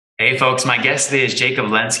Hey folks, my guest today is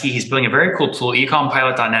Jakub. He's building a very cool tool,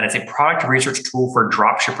 ecompilot.net. It's a product research tool for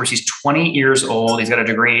dropshippers. He's 20 years old. He's got a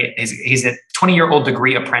degree. He's a 20-year-old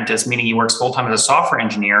degree apprentice, meaning he works full-time as a software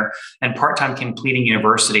engineer and part-time completing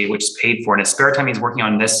university, which is paid for. In his spare time, he's working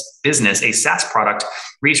on this business, a SaaS product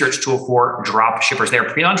research tool for dropshippers.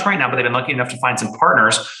 They're pre-launch right now, but they've been lucky enough to find some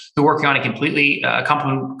partners who are working on a completely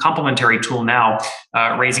complementary tool now,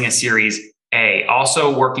 raising a Series A.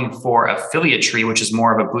 Also working for Affiliate Tree, which is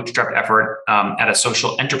more of a bootstrapped effort at a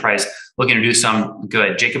social enterprise looking to do some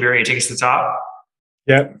good. Jakub, you ready to take us to the top?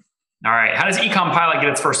 Yeah. All right. How does Ecom Pilot get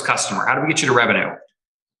its first customer? How do we get you to revenue?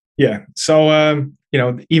 Yeah. So,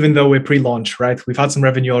 even though we're pre-launch, right, we've had some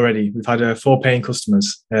revenue already. We've had 4 paying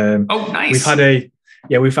customers. Oh, nice.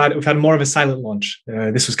 We've had more of a silent launch.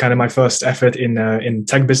 This was kind of my first effort in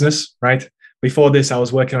tech business, right? Before this, I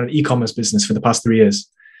was working on an e-commerce business for the past 3 years.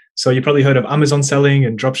 So you probably heard of Amazon selling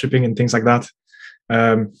and drop shipping and things like that.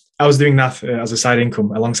 I was doing that as a side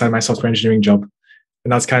income alongside my software engineering job.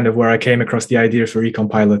 And that's kind of where I came across the idea for Ecom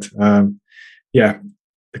Pilot.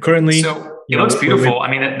 Currently... So it looks beautiful.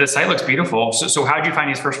 I mean, the site looks beautiful. So how did you find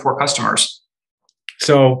these first 4 customers?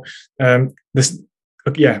 So So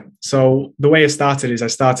the way it started is I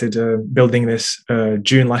started building this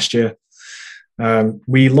June last year.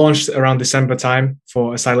 We launched around December time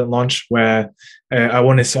for a silent launch where I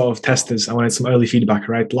wanted sort of testers. I wanted some early feedback,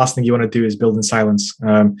 right? The last thing you want to do is build in silence.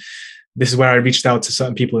 This is where I reached out to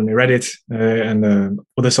certain people in Reddit and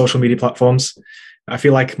other social media platforms. I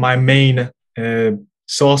feel like my main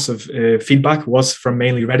source of feedback was from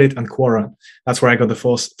mainly Reddit and Quora. That's where I got the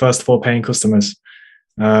first 4 paying customers.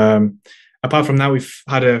 Apart from that, we've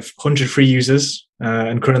had 100 free users,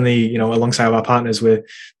 and currently, alongside our partners, we're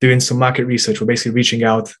doing some market research. We're basically reaching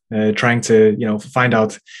out, trying to, find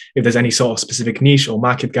out if there's any sort of specific niche or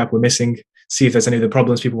market gap we're missing. See if there's any of the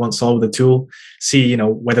problems people want solved with the tool. See,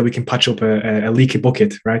 whether we can patch up a leaky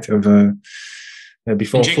bucket, right?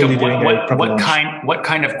 Before Jakub, fully doing a proper launch. What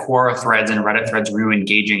kind of Quora threads and Reddit threads were you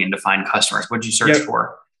engaging in to find customers? What did you search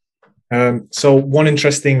for? So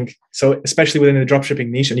especially within the dropshipping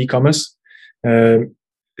niche and e-commerce,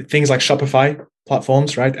 things like Shopify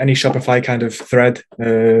platforms, right? Any Shopify kind of thread.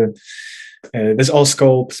 There's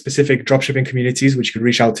also specific dropshipping communities which you could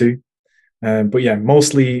reach out to.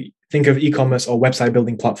 Mostly think of e-commerce or website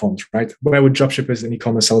building platforms, right? Where would dropshippers and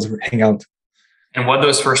e-commerce sellers hang out? And what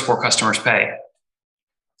those first 4 customers pay?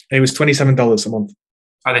 It was $27 a month.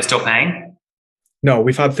 Are they still paying? No,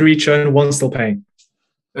 we've had 3 churn, 1 still paying.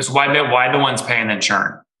 So why the ones paying then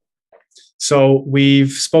churn? So we've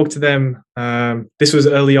spoke to them. This was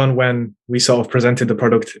early on when we sort of presented the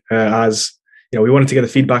product as, we wanted to get the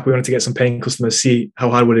feedback. We wanted to get some paying customers, see how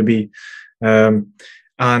hard would it be.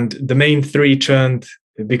 And the main 3 churned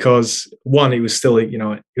because 1, it was still, it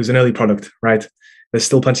was an early product, right? There's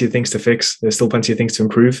still plenty of things to fix. There's still plenty of things to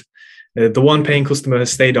improve. The 1 paying customer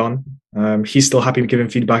has stayed on. He's still happy with giving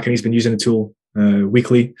feedback and he's been using the tool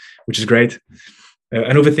weekly, which is great.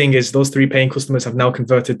 Another thing is those 3 paying customers have now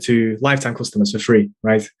converted to lifetime customers for free,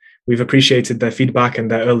 right? We've appreciated their feedback and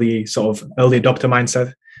their early adopter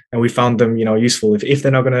mindset, and we found them, useful. If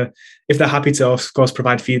they're happy to, of course,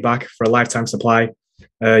 provide feedback for a lifetime supply,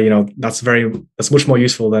 that's much more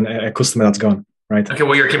useful than a customer that's gone, right? Okay,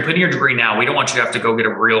 well, you're completing your degree now. We don't want you to have to go get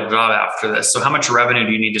a real job after this. So how much revenue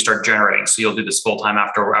do you need to start generating? So you'll do this full time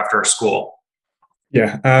after school?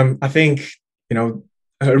 Yeah, I think,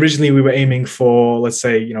 originally we were aiming for, let's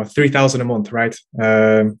say, $3,000 a month, right?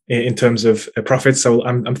 In terms of profit. So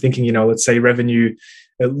I'm thinking, let's say revenue,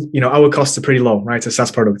 our costs are pretty low, right? It's a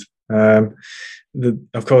SaaS product.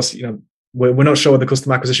 Of course, we're not sure what the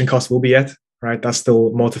customer acquisition cost will be yet, right? That's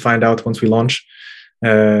still more to find out once we launch.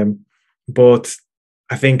 But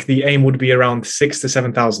I think the aim would be around 6,000 to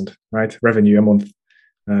 7,000, right? Revenue a month.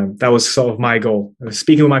 That was sort of my goal.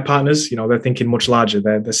 Speaking with my partners, they're thinking much larger.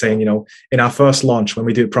 They're saying, in our first launch, when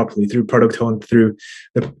we do it properly, through product hunt, through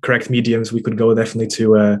the correct mediums, we could go definitely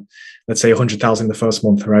to, let's say 100,000 the first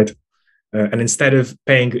month, right? And instead of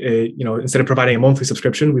paying, instead of providing a monthly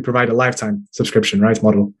subscription, we provide a lifetime subscription, right?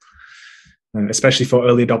 Model, especially for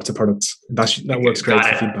early adopter products. That works great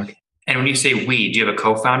for feedback. And when you say we, do you have a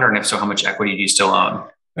co-founder? And if so, how much equity do you still own?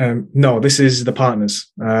 No, this is the partners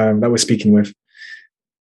that we're speaking with.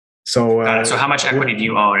 So how much equity do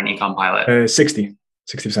you own in Ecom Pilot? 60%.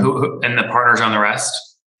 And the partners on the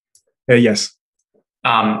rest? Yes.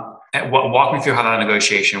 Walk me through how that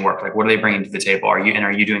negotiation worked. Like, what are they bringing to the table? Are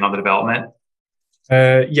you doing all the development?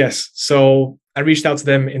 Yes. So I reached out to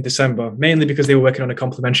them in December, mainly because they were working on a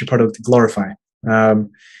complementary product, Glorify.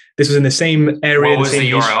 This was in the same area. What was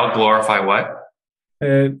the URL? Glorify what?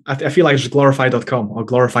 I feel like it's glorify.com or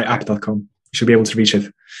glorifyapp.com. You should be able to reach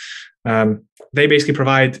it. They basically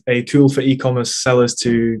provide a tool for e-commerce sellers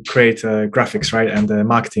to create graphics, right, and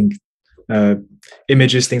marketing,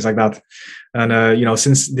 images, things like that. And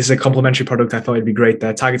since this is a complementary product, I thought it'd be great.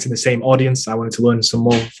 They're targeting the same audience. I wanted to learn some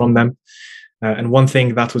more from them. And one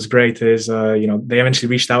thing that was great is, they eventually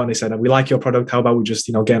reached out and they said, "We like your product. How about we just,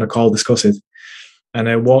 get on a call, discuss it?"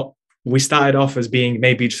 And what we started off as being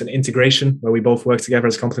maybe just an integration where we both work together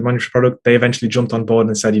as a complementary product. They eventually jumped on board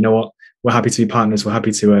and said, "You know what? We're happy to be partners. We're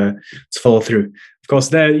happy to follow through." Of course,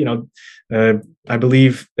 there, I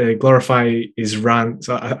believe Glorify is run.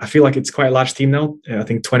 So I feel like it's quite a large team now. I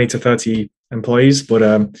think 20 to 30 employees, but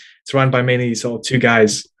it's run by mainly sort of two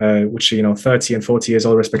guys, which are 30 and 40 years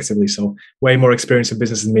old respectively. So way more experience in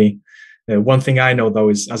business than me. One thing I know though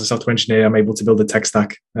is, as a software engineer, I'm able to build a tech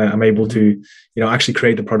stack. I'm able to, actually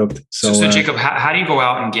create the product. So Jacob, how do you go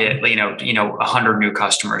out and get 100 new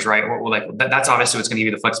customers, right? Well, that's obviously what's going to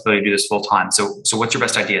give you the flexibility to do this full time. So what's your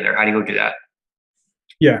best idea there? How do you go do that?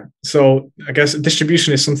 Yeah, so I guess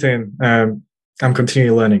distribution is something I'm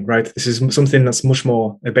continually learning, right? This is something that's much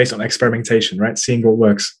more based on experimentation, right? Seeing what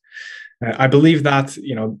works. I believe that,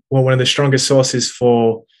 one of the strongest sources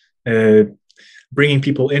for bringing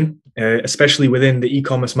people in, especially within the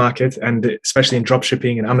e-commerce market and especially in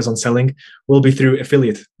dropshipping and Amazon selling, will be through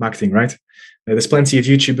affiliate marketing, right? There's plenty of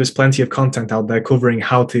YouTubers, plenty of content out there covering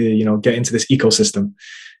how to, get into this ecosystem.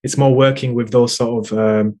 It's more working with those sort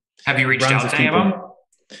of have you reached out to any of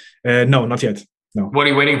them? No, not yet. No. What are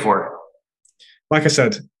you waiting for? Like I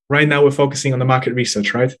said, right now we're focusing on the market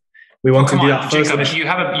research, right? We want to do that first. Jacob, you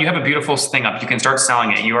have a beautiful thing up. You can start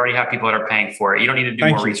selling it. You already have people that are paying for it. You don't need to do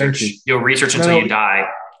more research. You'll research until you die.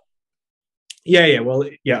 Yeah. Well,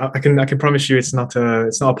 yeah, I can promise you it's not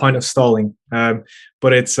a point of stalling.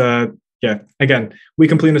 But it's again, we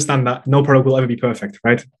completely understand that no product will ever be perfect,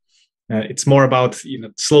 right? It's more about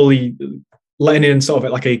slowly letting in sort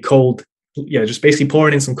of like a cold, just basically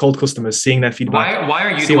pouring in some cold customers, seeing their feedback. Why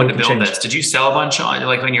are you the one to build this? Did you sell a bunch on,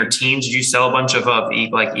 like, in your teams? Did you sell a bunch of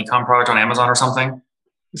e-com product on Amazon or something?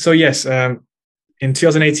 So yes, in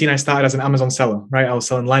 2018 I started as an Amazon seller, right? I was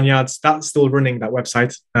selling lanyards. That's still running, that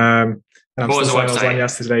website. And I'm what still was the selling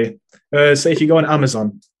website? those lanyards today. So if you go on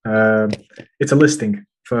Amazon, it's a listing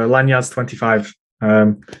for lanyards 25.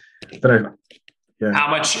 Don't know. Yeah. How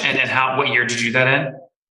much and what year did you do that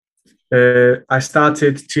in? I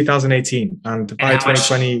started 2018, and by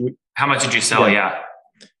 2020, how much did you sell?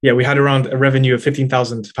 Yeah, we had around a revenue of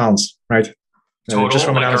 £15,000, right? Total, just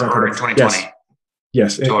from an Amazon product. 2020.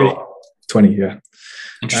 Yes, total 20. Yeah.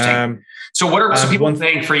 Interesting. So what are people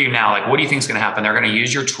saying for you now? Like, what do you think is going to happen? They're going to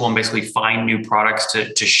use your tool and basically find new products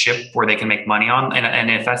to ship where they can make money on.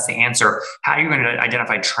 And if that's the answer, how are you going to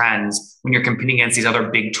identify trends when you're competing against these other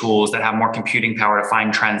big tools that have more computing power to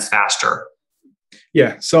find trends faster?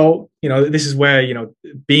 Yeah. So, this is where,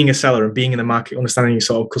 being a seller and being in the market, understanding your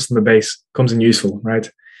sort of customer base comes in useful, right?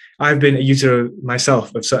 I've been a user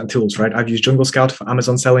myself of certain tools, right? I've used Jungle Scout for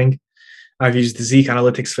Amazon selling. I've used the Zeek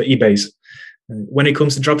Analytics for eBay's. When it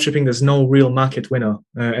comes to dropshipping, there's no real market winner,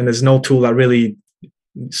 and there's no tool that really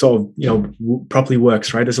sort of, properly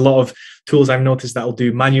works, right? There's a lot of tools I've noticed that will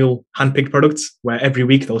do manual hand-picked products where every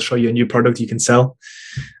week they'll show you a new product you can sell.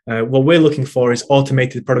 What we're looking for is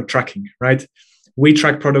automated product tracking, right? We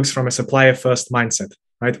track products from a supplier first mindset,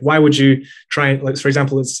 right? Why would you try, for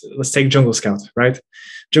example, let's take Jungle Scout, right?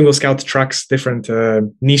 Jungle Scout tracks different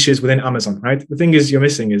niches within Amazon, right? The thing is you're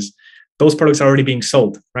missing is those products are already being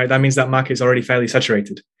sold, right? That means that market is already fairly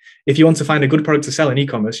saturated. If you want to find a good product to sell in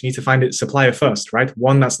e-commerce, you need to find it supplier first, right?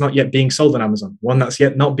 One that's not yet being sold on Amazon, one that's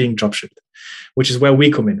yet not being dropshipped, which is where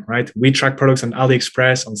we come in, right? We track products on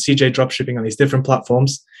AliExpress, on CJ dropshipping, on these different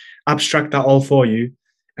platforms, abstract that all for you,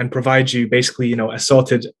 and provide you basically,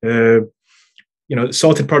 assorted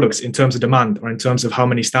products in terms of demand, or in terms of how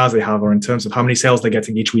many stars they have, or in terms of how many sales they're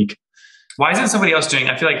getting each week. Why isn't somebody else doing?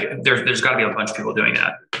 I feel like there's got to be a bunch of people doing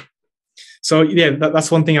that. So yeah, that's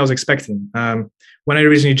one thing I was expecting. When I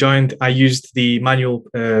originally joined, I used the manual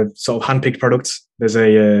sort of handpicked products. There's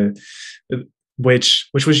a which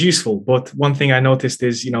was useful, but one thing I noticed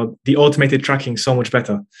is the automated tracking so much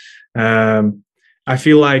better. I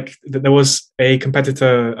feel like there was a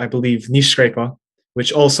competitor, I believe, Niche Scraper,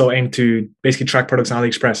 which also aimed to basically track products on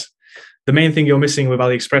AliExpress. The main thing you're missing with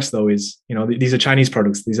AliExpress, though, is these are Chinese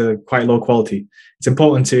products. These are quite low quality. It's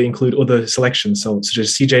important to include other selections, such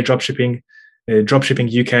as CJ Dropshipping,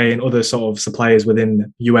 Dropshipping UK, and other sort of suppliers within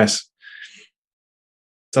the US.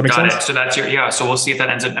 Does that make Got sense? it. So that's yeah. So we'll see if that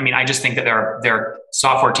ends up. I mean, I just think that there are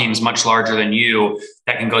software teams much larger than you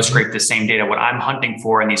that can go scrape the same data. What I'm hunting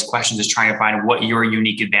for in these questions is trying to find what your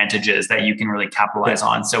unique advantage is that you can really capitalize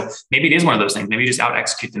on. So maybe it is one of those things. Maybe you just out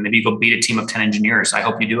execute them. Maybe you go beat a team of 10 engineers. I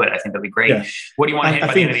hope you do it. I think that'd be great. Yeah. What do you want to hit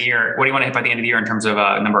by the end of the year? What do you want to hit by the end of the year in terms of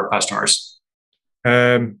number of customers?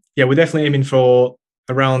 Yeah, we're definitely aiming for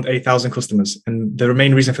around 8,000 customers, and the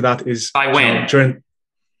main reason for that is by when?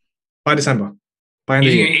 By December. By end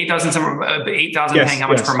of the year. 8,000 yes, paying how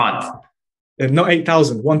much per month? Not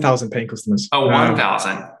 8,000, 1,000 paying customers. Oh,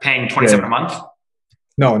 1,000 paying 27 a month?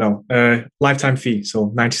 No. Lifetime fee, so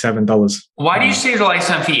 $97. Why do you say the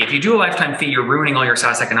lifetime fee? If you do a lifetime fee, you're ruining all your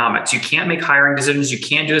SaaS economics. You can't make hiring decisions. You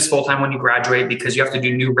can't do this full time when you graduate because you have to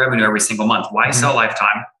do new revenue every single month. Why sell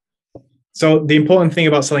lifetime? So the important thing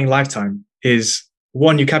about selling lifetime is,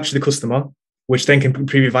 one, you capture the customer, which then can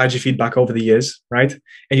provide you feedback over the years, right?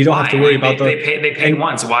 And you don't have to worry about they pay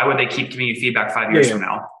once. Why would they keep giving you feedback 5 years from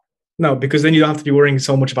now? No, because then you don't have to be worrying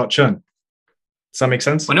so much about churn. Does that make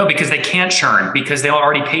sense? Well, no, because they can't churn because they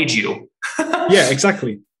already paid you. Yeah,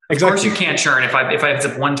 exactly. Of course you can't churn. If it's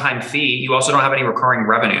a one-time fee, you also don't have any recurring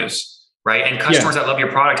revenues, right? And customers that love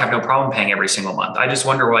your product have no problem paying every single month. I just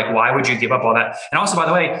wonder, like, why would you give up all that? And also, by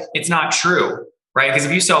the way, it's not true. Right? Because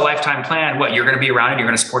if you sell a lifetime plan, what, you're going to be around and you're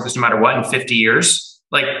going to support this no matter what in 50 years?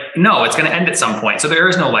 Like, no, it's going to end at some point. So there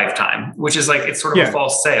is no lifetime, which is like, it's sort of a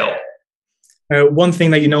false sale. One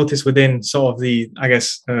thing that you notice within sort of the, I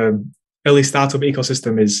guess, early startup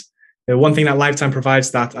ecosystem is one thing that lifetime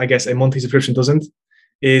provides that I guess a monthly subscription doesn't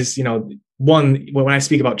is, one, when I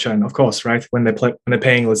speak about churn, of course, right? When they're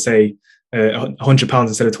paying, let's say, £100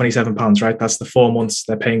 instead of £27, right? That's the 4 months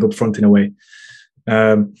they're paying up front in a way.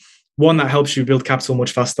 One, that helps you build capital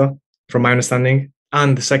much faster, from my understanding.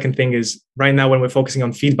 And the second thing is, right now, when we're focusing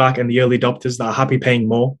on feedback and the early adopters that are happy paying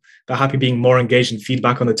more, that are happy being more engaged in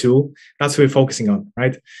feedback on the tool, that's who we're focusing on,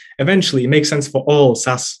 right? Eventually, it makes sense for all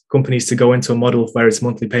SaaS companies to go into a model where it's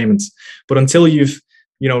monthly payments. But until you've,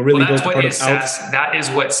 really built the product out. That is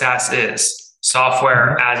what SaaS is.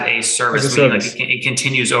 Software as a service, meaning like it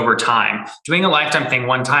continues over time. Doing a lifetime thing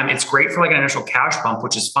one time, it's great for like an initial cash bump,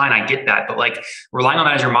 which is fine. I get that. But like relying on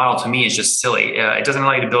that as your model to me is just silly. It doesn't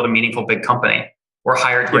allow you to build a meaningful big company or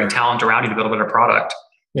hire great talent around you to build a better product.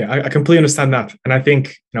 Yeah, I completely understand that. And I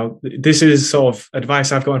think, this is sort of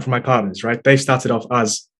advice I've gotten from my partners, right? They've started off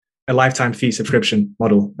as a lifetime fee subscription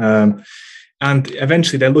model. And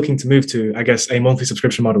eventually they're looking to move to, I guess, a monthly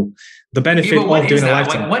subscription model. The benefit of doing a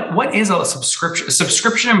lifetime. What is a subscription? A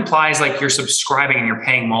subscription implies like you're subscribing and you're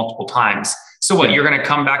paying multiple times. So what, you're going to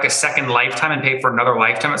come back a second lifetime and pay for another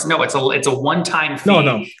lifetime? It's a one-time fee.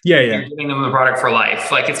 No. Yeah. You're giving them the product for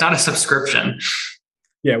life. Like, it's not a subscription.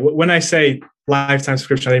 Yeah. When I say lifetime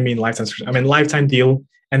subscription, I didn't mean lifetime subscription. I mean lifetime deal.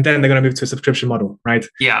 And then they're going to move to a subscription model, right?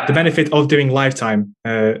 Yeah. The benefit of doing lifetime,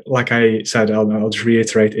 like I said, I'll just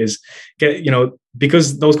reiterate, is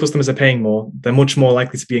because those customers are paying more, they're much more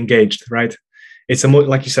likely to be engaged, right? It's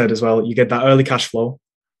like you said as well, you get that early cash flow,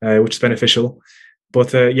 which is beneficial.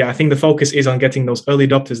 But I think the focus is on getting those early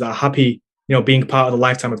adopters that are happy, being part of the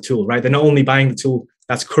lifetime of tool, right? They're not only buying the tool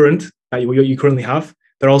that's current, that you currently have,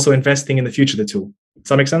 they're also investing in the future of the tool. Does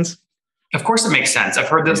that make sense? Of course it makes sense. I've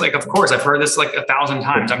heard this like 1,000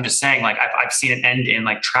 times. I'm just saying, like, I've seen it end in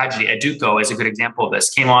like tragedy. Educo is a good example of this.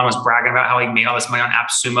 Came on, was bragging about how he made all this money on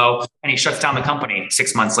AppSumo, and he shuts down the company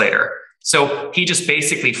 6 months later. So he just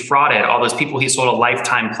basically frauded all those people he sold a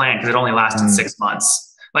lifetime plan because it only lasted 6 months.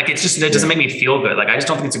 Like, it doesn't make me feel good. Like, I just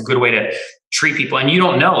don't think it's a good way to treat people. And you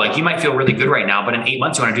don't know, like, you might feel really good right now, but in 8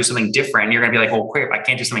 months, you want to do something different. And you're going to be like, well, crap, I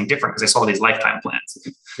can't do something different because I saw these lifetime plans.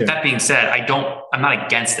 Yeah. That being said, I'm not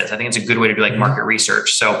against this. I think it's a good way to do like market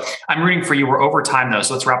research. So I'm rooting for you. We're over time though.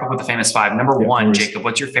 So let's wrap up with the famous 5. Number 1, Jakub,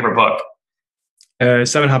 what's your favorite book?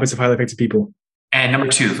 7 Habits of Highly Effective People. And number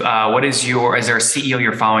 2, is there a CEO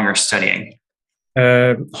you're following or studying?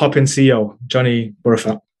 Hopin CEO, Johnny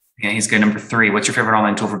Burfat. Yeah, he's good. Number 3, what's your favorite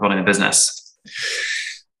online tool for building a business?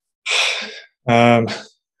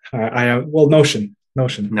 Notion.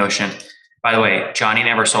 By the way, Johnny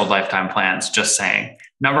never sold lifetime plans. Just saying.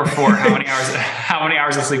 Number 4, how many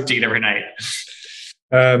hours of sleep do you get every night?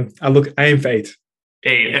 I aim for 8.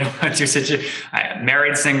 8. And what's your situation?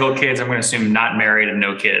 Married, single, kids? I'm going to assume not married and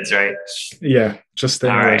no kids, right? Yeah, just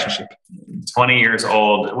a relationship. 20 years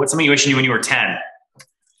old. What's something you wish you knew when you were 10?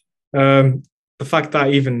 The fact that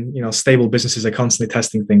even stable businesses are constantly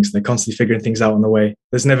testing things, they're constantly figuring things out on the way.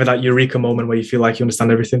 There's never that eureka moment where you feel like you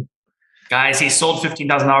understand everything. Guys, he sold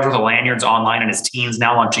 $15,000 worth of lanyards online in his teens,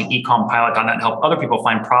 now launching ecommpilot.net to help other people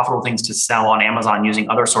find profitable things to sell on Amazon using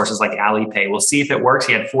other sources like Alipay. We'll see if it works.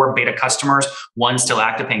 He had 4 beta customers, one still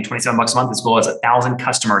active, paying $27 a month. His goal is 1,000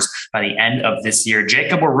 customers by the end of this year.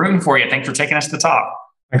 Jacob, we're rooting for you. Thanks for taking us to the top.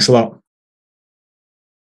 Thanks a lot.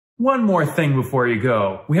 One more thing before you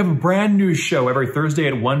go. We have a brand new show every Thursday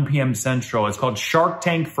at 1 p.m. Central. It's called Shark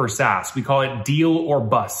Tank for SaaS. We call it Deal or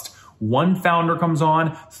Bust. One founder comes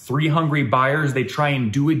on, 3 hungry buyers, they try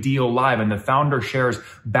and do a deal live, and the founder shares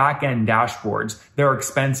back-end dashboards, their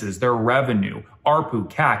expenses, their revenue, ARPU,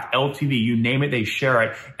 CAC, LTV, you name it, they share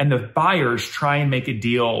it. And the buyers try and make a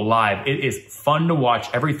deal live. It is fun to watch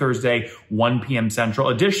every Thursday, 1 p.m. Central.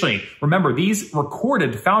 Additionally, remember, these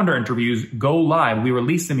recorded founder interviews go live. We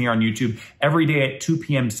release them here on YouTube every day at 2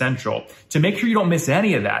 p.m. Central. To make sure you don't miss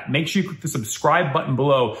any of that, make sure you click the subscribe button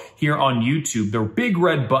below here on YouTube, the big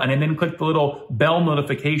red button, and then click the little bell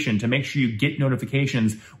notification to make sure you get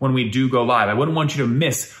notifications when we do go live. I wouldn't want you to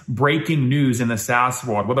miss breaking news in the SaaS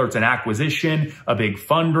world, whether it's an acquisition, a big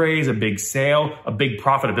fundraise, a big sale, a big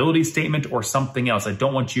profitability statement, or something else. I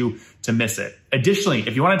don't want you to miss it. Additionally,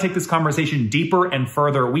 if you want to take this conversation deeper and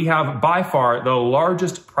further, we have by far the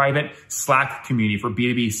largest private Slack community for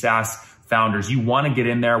B2B SaaS founders. You want to get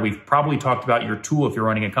in there. We've probably talked about your tool if you're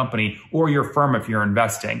running a company or your firm if you're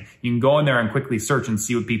investing. You can go in there and quickly search and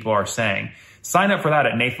see what people are saying. Sign up for that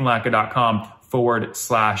at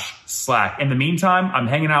nathanlatka.com/Slack. In the meantime, I'm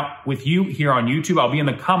hanging out with you here on YouTube. I'll be in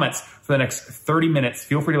the comments for the next 30 minutes.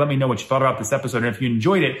 Feel free to let me know what you thought about this episode. And if you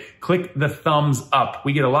enjoyed it, click the thumbs up.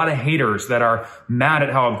 We get a lot of haters that are mad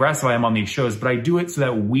at how aggressive I am on these shows, but I do it so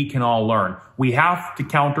that we can all learn. We have to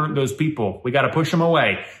counter those people. We got to push them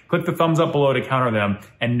away. Click the thumbs up below to counter them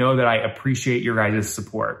and know that I appreciate your guys'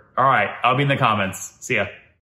 support. All right, I'll be in the comments. See ya.